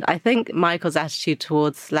 And I think Michael's attitude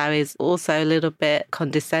towards Larry is also a little bit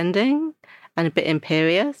condescending and a bit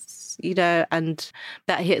imperious, and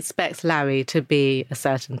that he expects Larry to be a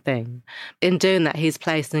certain thing. In doing that, he's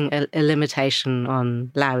placing a limitation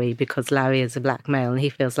on Larry because Larry is a Black male and he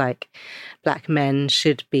feels like Black men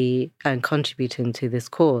should be contributing to this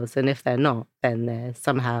cause. And if they're not, then they're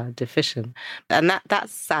somehow deficient. And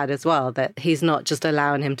that's sad as well, that he's not just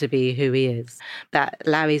allowing him to be who he is, that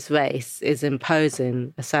Larry's race is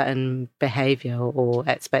imposing a certain behaviour or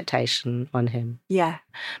expectation on him. Yeah.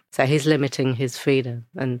 So he's limiting his freedom.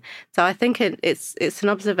 And so I think it's an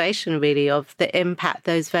observation really of the impact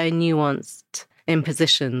those very nuanced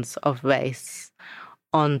impositions of race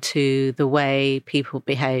onto the way people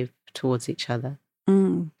behave towards each other.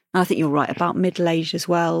 I think you're right about middle age as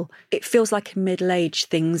well. It feels like in middle age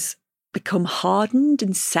things become hardened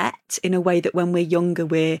and set in a way that when we're younger,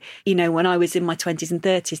 when I was in my 20s and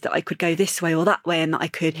 30s, that I could go this way or that way and that I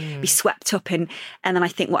could be swept up in. And then I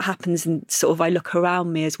think what happens, and sort of I look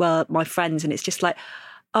around me as well, my friends, and it's just like,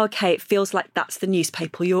 okay, it feels like that's the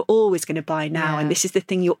newspaper you're always going to buy now. And this is the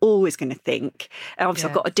thing you're always going to think. And obviously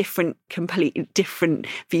I've got a completely different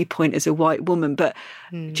viewpoint as a white woman, but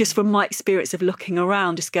just from my experience of looking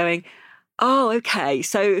around, just going, oh, okay,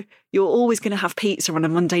 so you're always going to have pizza on a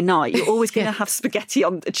Monday night. You're always going to have spaghetti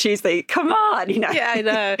on a Tuesday. Come on, Yeah, I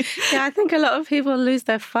know. Yeah, I think a lot of people lose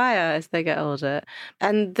their fire as they get older.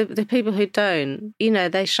 And the people who don't,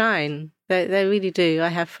 they shine. They really do. I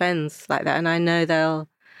have friends like that, and I know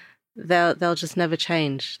they'll just never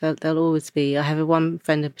change. They'll always be. I have one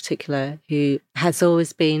friend in particular who has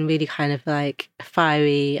always been really kind of like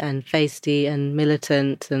fiery and feisty and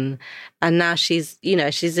militant, and now she's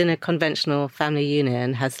in a conventional family unit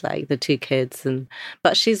and has like the 2 kids,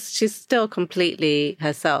 but she's still completely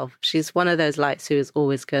herself. She's one of those lights who is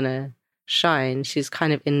always gonna shine. She's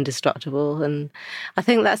kind of indestructible, and I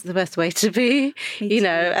think that's the best way to be.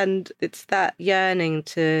 And it's that yearning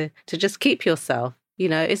to just keep yourself.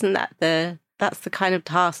 Isn't that's the kind of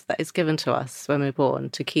task that is given to us when we're born,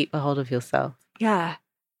 to keep a hold of yourself? Yeah.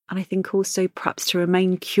 And I think also perhaps to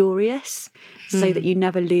remain curious so that you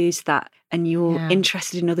never lose that and you're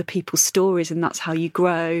interested in other people's stories and that's how you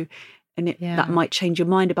grow. And that might change your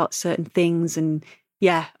mind about certain things. And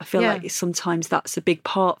I feel like sometimes that's a big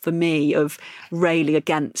part for me of railing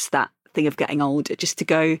against that thing of getting older, just to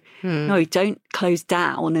go, no, don't close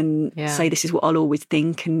down and say this is what I'll always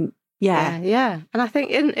think. And and I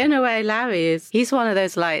think in a way he's one of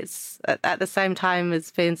those lights at the same time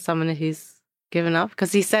as being someone who's given up,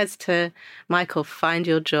 because he says to Michael, find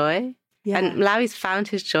your joy. And Larry's found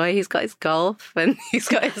his joy. He's got his golf and he's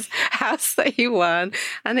got his house that he won,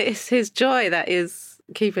 and it's his joy that is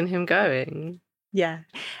keeping him going.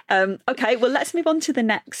 Okay, well, let's move on to the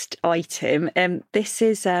next item. This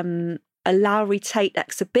is a Lowry Tate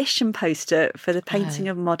exhibition poster for the Painting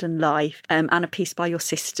of Modern Life, and a piece by your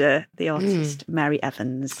sister, the artist Mary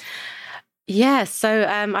Evans. Yeah, so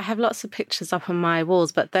I have lots of pictures up on my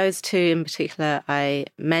walls, but those two in particular I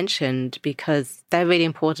mentioned because they're really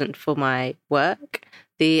important for my work.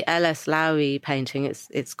 The L.S. Lowry painting,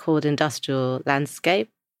 it's called Industrial Landscape.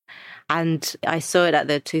 And I saw it at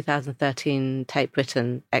the 2013 Tate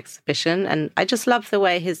Britain exhibition. And I just love the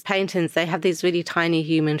way his paintings, they have these really tiny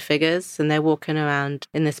human figures and they're walking around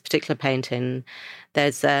in this particular painting.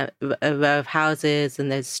 There's a row of houses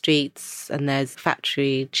and there's streets and there's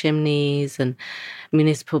factory chimneys and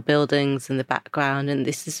municipal buildings in the background. And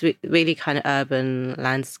this is really kind of urban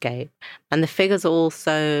landscape. And the figures are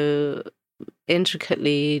also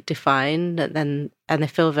intricately defined and they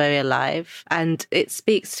feel very alive, and it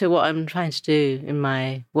speaks to what I'm trying to do in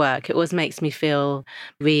my work. It always makes me feel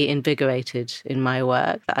reinvigorated in my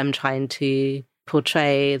work, that I'm trying to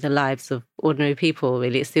portray the lives of ordinary people.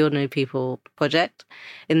 Really, it's the Ordinary People project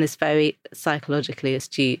in this very psychologically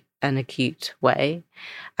astute and acute way.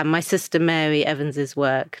 And my sister Mary Evans's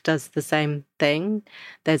work does the same thing.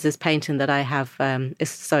 There's this painting that I have,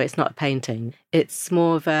 it's not a painting. It's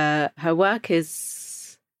more of her work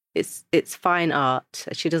is, it's fine art.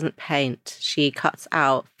 She doesn't paint. She cuts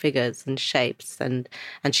out figures and shapes and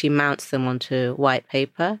she mounts them onto white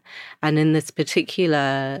paper. And in this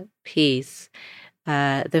particular piece,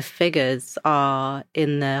 the figures are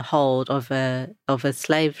in the hold of a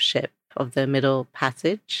slave ship of the Middle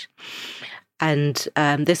Passage. And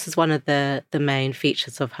this is one of the main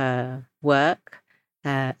features of her work.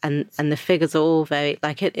 And the figures are all very,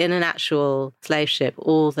 like in an actual slave ship,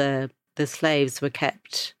 all the slaves were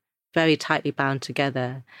kept very tightly bound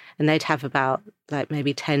together, and they'd have about like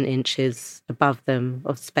maybe 10 inches above them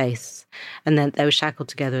of space. And then they were shackled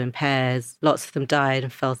together in pairs. Lots of them died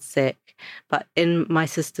and fell sick. But in my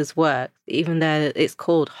sister's work, even though it's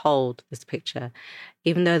called Hold, this picture,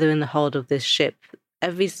 even though they're in the hold of this ship,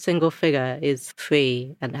 every single figure is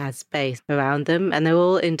free and has space around them. And they're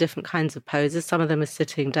all in different kinds of poses. Some of them are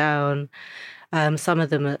sitting down. Some of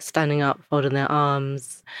them are standing up, folding their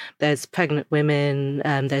arms. There's pregnant women,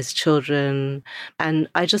 there's children. And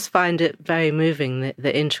I just find it very moving,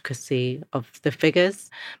 the intricacy of the figures,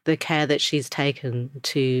 the care that she's taken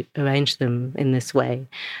to arrange them in this way,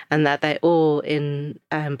 and that they're all in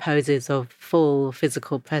poses of full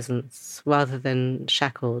physical presence rather than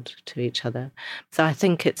shackled to each other. So I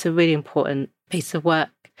think it's a really important piece of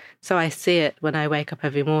work. So I see it when I wake up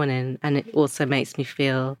every morning, and it also makes me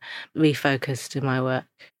feel refocused in my work.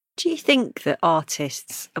 Do you think that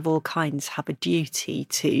artists of all kinds have a duty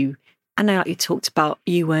to, I know like you talked about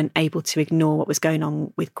you weren't able to ignore what was going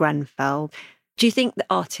on with Grenfell. Do you think that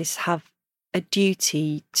artists have a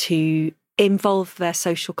duty to involve their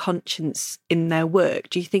social conscience in their work?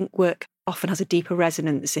 Do you think work often has a deeper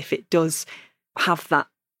resonance if it does have that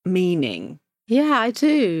meaning? Yeah, I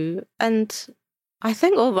do. And I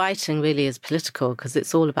think all writing really is political because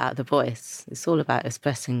it's all about the voice. It's all about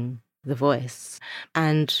expressing the voice.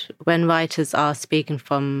 And when writers are speaking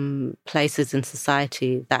from places in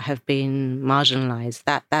society that have been marginalised,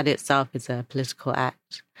 that itself is a political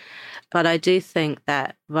act. But I do think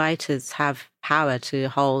that writers have power to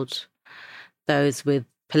hold those with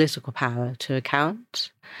political power to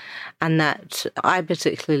account, and that I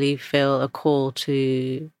particularly feel a call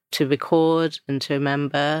to record and to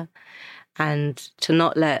remember, and to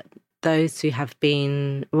not let those who have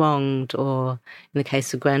been wronged, or in the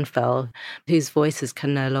case of Grenfell, whose voices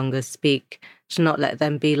can no longer speak, to not let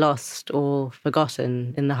them be lost or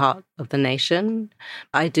forgotten in the heart of the nation.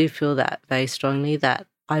 I do feel that very strongly, that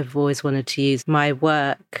I've always wanted to use my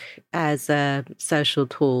work as a social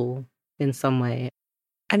tool in some way.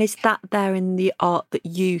 And is that there in the art that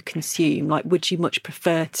you consume? Like, would you much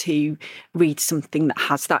prefer to read something that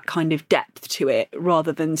has that kind of depth to it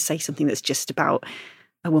rather than, say, something that's just about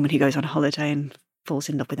a woman who goes on holiday and falls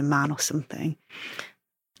in love with a man or something?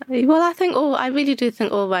 Well, I really do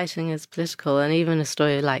think all writing is political, and even a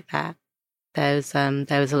story like that, there was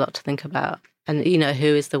a lot to think about. And, who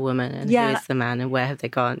is the woman and who is the man and where have they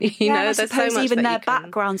gone? I suppose even their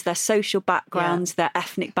backgrounds, their social backgrounds, their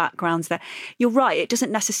ethnic backgrounds. You're right, it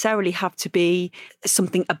doesn't necessarily have to be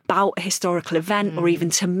something about a historical event or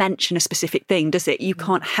even to mention a specific thing, does it? You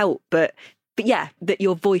can't help but that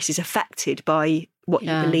your voice is affected by what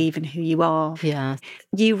you believe and who you are. Yeah.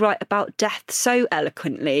 You write about death so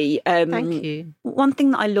eloquently. Thank you. One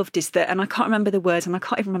thing that I loved is that, and I can't remember the words and I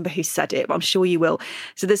can't even remember who said it, but I'm sure you will.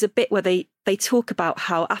 So there's a bit where they talk about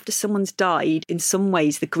how after someone's died, in some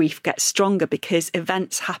ways the grief gets stronger because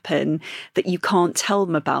events happen that you can't tell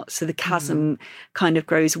them about. So the chasm kind of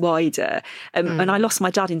grows wider. And I lost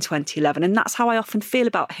my dad in 2011. And that's how I often feel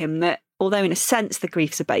about him, that although in a sense the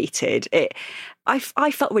grief's abated, I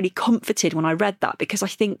felt really comforted when I read that, because I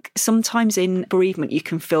think sometimes in bereavement you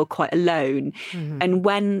can feel quite alone. And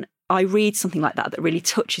when I read something like that really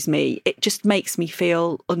touches me, it just makes me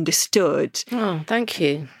feel understood. Oh, thank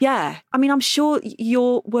you. Yeah. I mean, I'm sure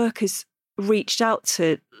your work has reached out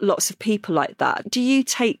to lots of people like that. Do you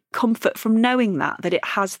take comfort from knowing that it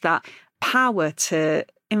has that power to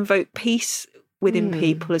invoke peace within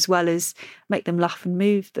people as well as make them laugh and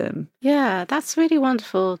move them? Yeah, that's really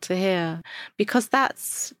wonderful to hear, because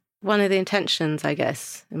that's one of the intentions, I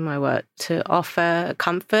guess, in my work, to offer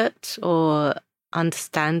comfort or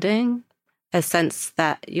understanding, a sense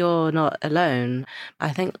that you're not alone. I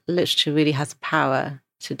think literature really has power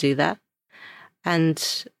to do that.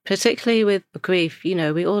 And particularly with grief,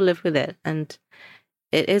 we all live with it. And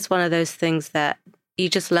it is one of those things that you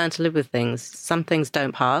just learn to live with things. Some things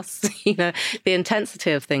don't pass. The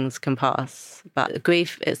intensity of things can pass, but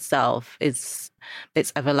grief itself it's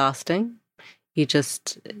everlasting. You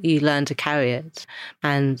learn to carry it.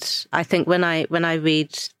 And I think when I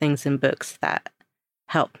read things in books that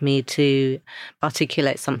help me to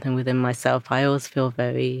articulate something within myself, I always feel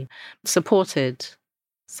very supported.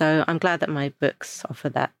 So I'm glad that my books offer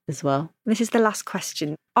that as well. This is the last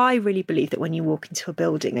question. I really believe that when you walk into a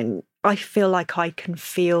building, and I feel like I can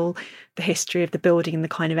feel the history of the building and the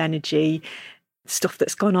kind of energy, stuff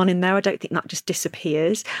that's gone on in there. I don't think that just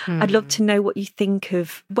disappears. I'd love to know what you think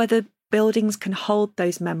of whether buildings can hold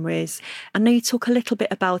those memories. I know you talk a little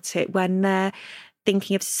bit about it when they're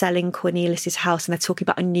thinking of selling Cornelius's house and they're talking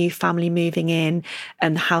about a new family moving in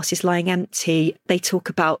and the house is lying empty. They talk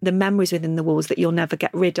about the memories within the walls that you'll never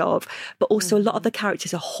get rid of. But also a lot of the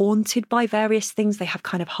characters are haunted by various things. They have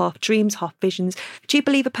kind of half dreams, half visions. Do you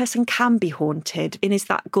believe a person can be haunted? And is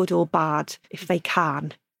that good or bad if they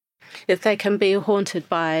can? If they can be haunted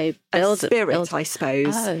by a spirit, I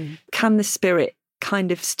suppose. Oh. Can the spirit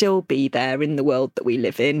kind of still be there in the world that we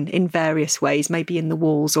live in various ways, maybe in the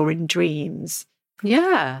walls or in dreams?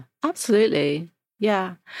 Yeah, absolutely.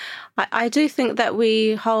 Yeah. I do think that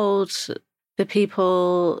we hold the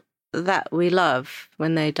people that we love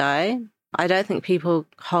when they die. I don't think people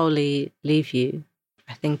wholly leave you.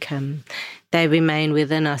 I think they remain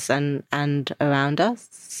within us and around us.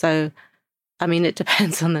 So, I mean, it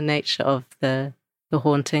depends on the nature of the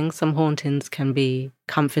haunting. Some hauntings can be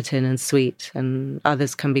comforting and sweet, and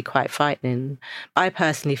others can be quite frightening. I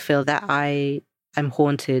personally feel that I am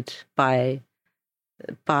haunted by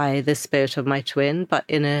the spirit of my twin, but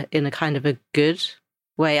in a kind of a good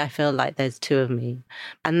way. I feel like there's two of me,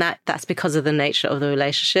 and that's because of the nature of the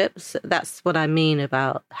relationships. That's what I mean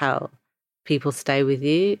about how people stay with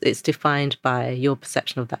you. It's defined by your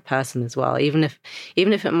perception of that person as well, even if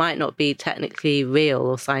it might not be technically real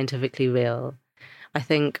or scientifically real. I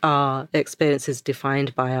think our experience is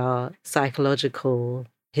defined by our psychological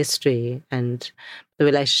history and the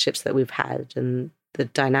relationships that we've had and the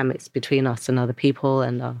dynamics between us and other people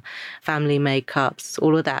and our family makeups.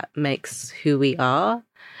 All of that makes who we are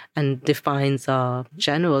and defines our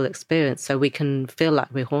general experience, so we can feel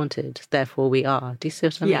like we're haunted, therefore we are. Do you see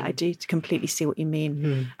what I mean? Yeah, I do completely see what you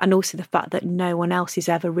mean. And also the fact that no one else is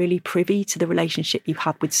ever really privy to the relationship you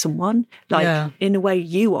have with someone. Like, in a way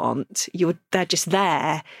you aren't. They're just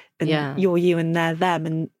there, and you're you and they're them,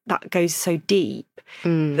 and that goes so deep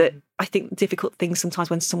that I think the difficult thing sometimes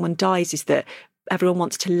when someone dies is that everyone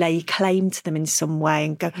wants to lay claim to them in some way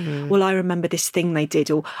and go, well, I remember this thing they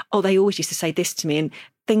did, or, oh, they always used to say this to me. And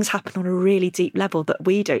things happen on a really deep level that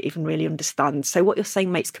we don't even really understand. So what you're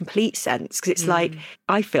saying makes complete sense, because it's like,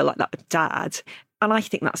 I feel like that with Dad. And I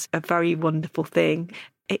think that's a very wonderful thing.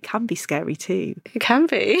 It can be scary too. It can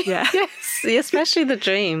be. Yeah. Yes, especially the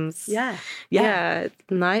dreams. Yeah.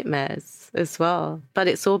 Nightmares as well. But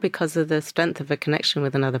it's all because of the strength of a connection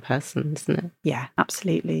with another person, isn't it? Yeah,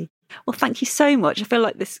 absolutely. Well, thank you so much. I feel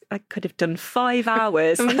like I could have done 5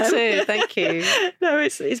 hours. Me too, thank you. No,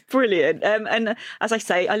 it's brilliant. And as I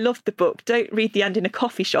say, I love the book. Don't read the end in a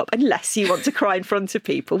coffee shop unless you want to cry in front of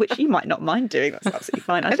people, which you might not mind doing. That's absolutely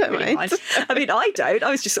fine. I don't really mind. I mean, I don't.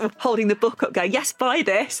 I was just sort of holding the book up going, yes, buy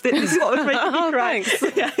this. This is what was making me cry.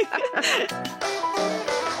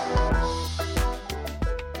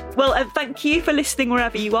 Well, thank you for listening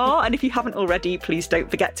wherever you are. And if you haven't already, please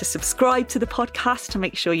don't forget to subscribe to the podcast to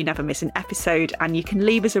make sure you never miss an episode. And you can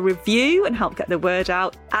leave us a review and help get the word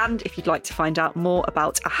out. And if you'd like to find out more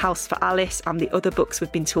about A House for Alice and the other books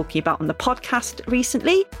we've been talking about on the podcast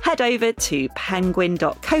recently, head over to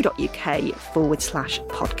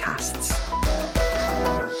penguin.co.uk/podcasts.